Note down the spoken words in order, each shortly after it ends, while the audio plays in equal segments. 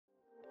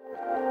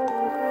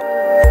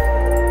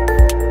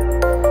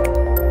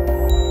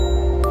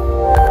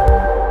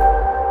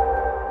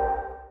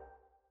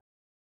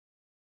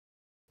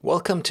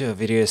Welcome to a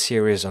video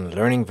series on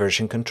learning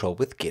version control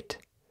with Git.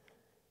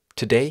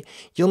 Today,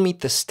 you'll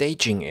meet the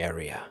staging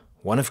area,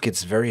 one of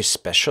Git's very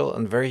special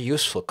and very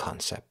useful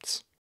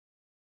concepts.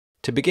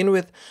 To begin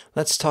with,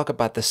 let's talk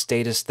about the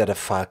status that a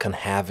file can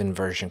have in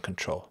version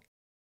control.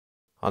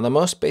 On the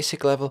most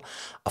basic level,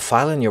 a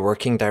file in your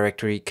working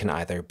directory can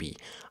either be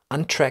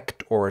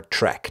untracked or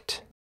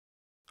tracked.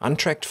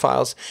 Untracked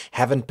files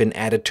haven't been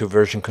added to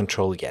version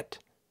control yet.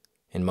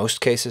 In most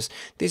cases,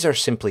 these are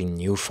simply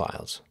new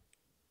files.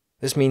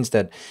 This means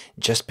that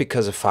just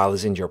because a file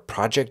is in your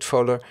project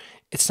folder,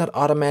 it's not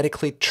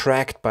automatically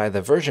tracked by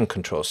the version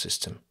control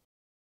system.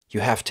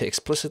 You have to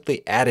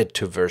explicitly add it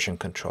to version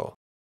control.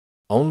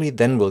 Only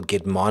then will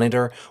Git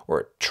monitor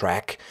or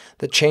track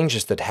the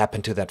changes that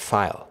happen to that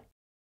file.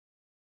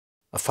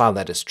 A file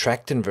that is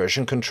tracked in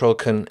version control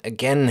can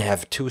again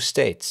have two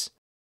states.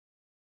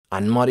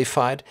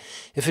 Unmodified,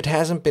 if it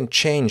hasn't been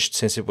changed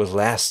since it was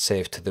last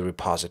saved to the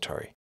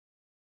repository.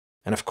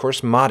 And of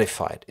course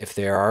modified, if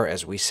there are,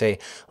 as we say,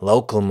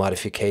 local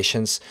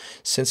modifications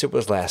since it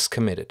was last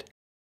committed.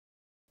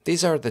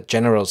 These are the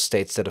general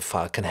states that a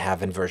file can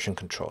have in version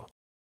control.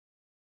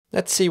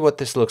 Let's see what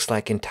this looks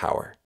like in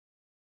Tower.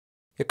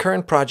 Your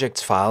current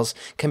project's files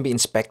can be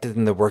inspected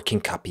in the working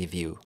copy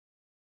view.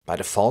 By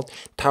default,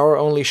 Tower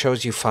only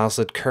shows you files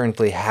that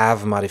currently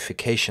have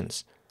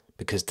modifications,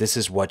 because this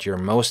is what you're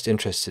most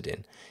interested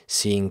in,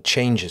 seeing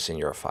changes in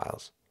your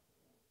files.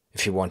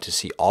 If you want to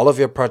see all of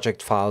your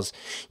project files,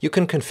 you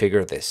can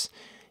configure this.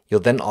 You'll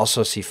then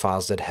also see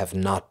files that have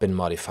not been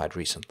modified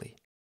recently.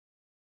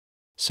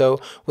 So,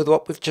 with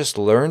what we've just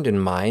learned in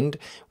mind,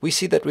 we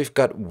see that we've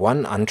got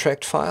one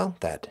untracked file,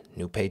 that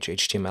new page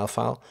HTML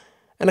file,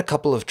 and a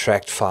couple of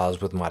tracked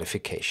files with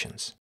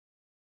modifications.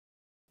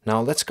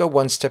 Now let's go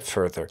one step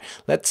further.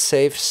 Let's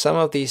save some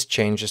of these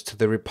changes to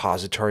the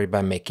repository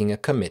by making a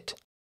commit.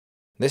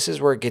 This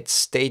is where Git's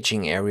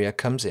staging area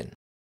comes in.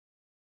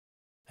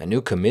 A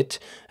new commit,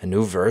 a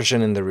new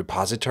version in the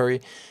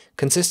repository,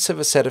 consists of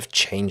a set of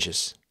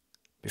changes.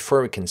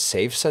 Before we can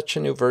save such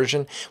a new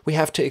version, we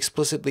have to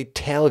explicitly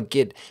tell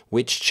Git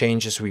which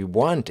changes we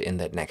want in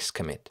that next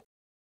commit.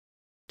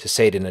 To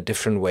say it in a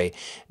different way,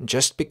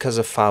 just because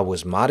a file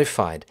was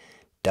modified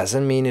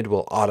doesn't mean it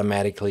will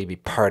automatically be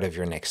part of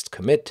your next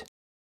commit.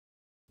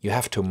 You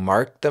have to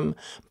mark them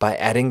by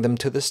adding them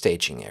to the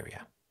staging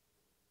area.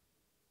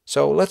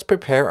 So let's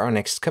prepare our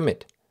next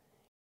commit.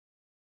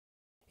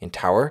 In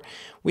Tower,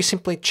 we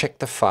simply check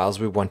the files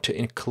we want to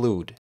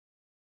include.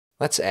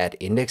 Let's add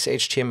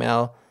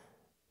index.html,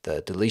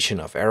 the deletion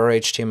of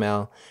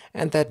error.html,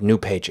 and that new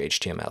page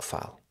HTML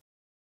file.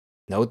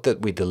 Note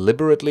that we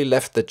deliberately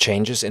left the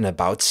changes in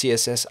about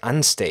CSS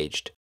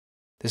unstaged.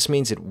 This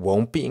means it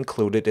won't be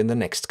included in the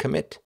next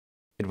commit.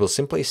 It will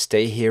simply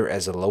stay here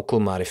as a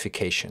local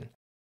modification,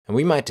 and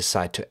we might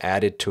decide to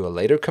add it to a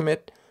later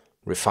commit,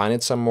 refine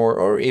it some more,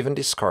 or even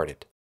discard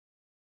it.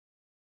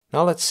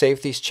 Now let's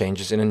save these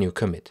changes in a new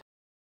commit.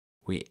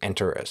 We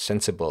enter a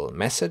sensible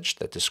message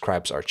that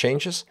describes our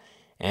changes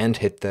and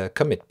hit the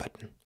commit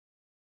button.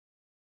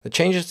 The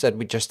changes that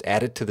we just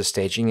added to the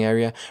staging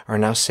area are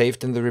now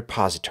saved in the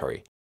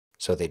repository,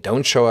 so they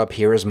don't show up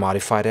here as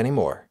modified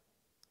anymore.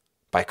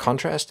 By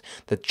contrast,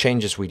 the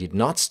changes we did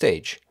not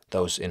stage,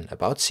 those in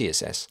About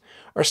CSS,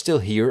 are still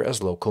here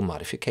as local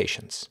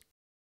modifications.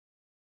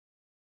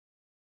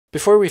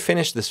 Before we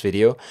finish this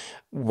video,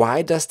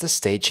 why does the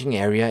staging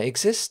area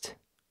exist?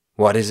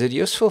 What is it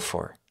useful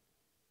for?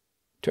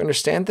 To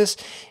understand this,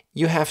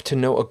 you have to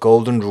know a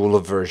golden rule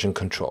of version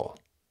control.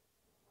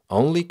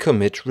 Only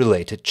commit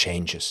related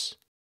changes.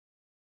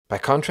 By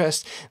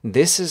contrast,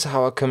 this is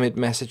how a commit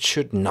message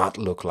should not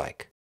look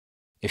like.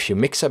 If you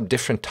mix up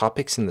different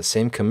topics in the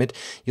same commit,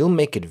 you'll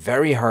make it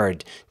very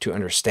hard to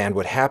understand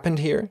what happened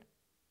here.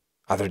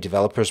 Other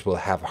developers will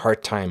have a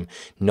hard time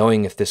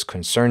knowing if this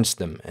concerns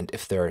them and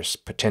if there is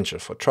potential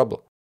for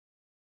trouble.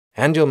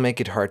 And you'll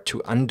make it hard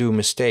to undo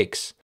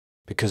mistakes,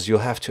 because you'll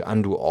have to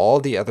undo all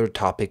the other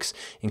topics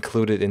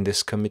included in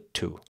this commit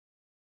too.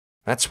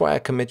 That's why a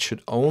commit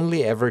should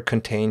only ever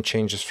contain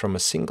changes from a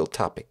single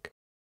topic,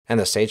 and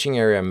the staging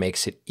area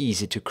makes it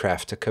easy to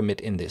craft a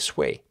commit in this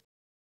way.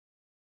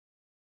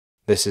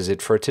 This is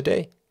it for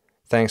today.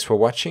 Thanks for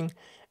watching,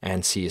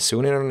 and see you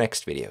soon in our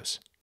next videos.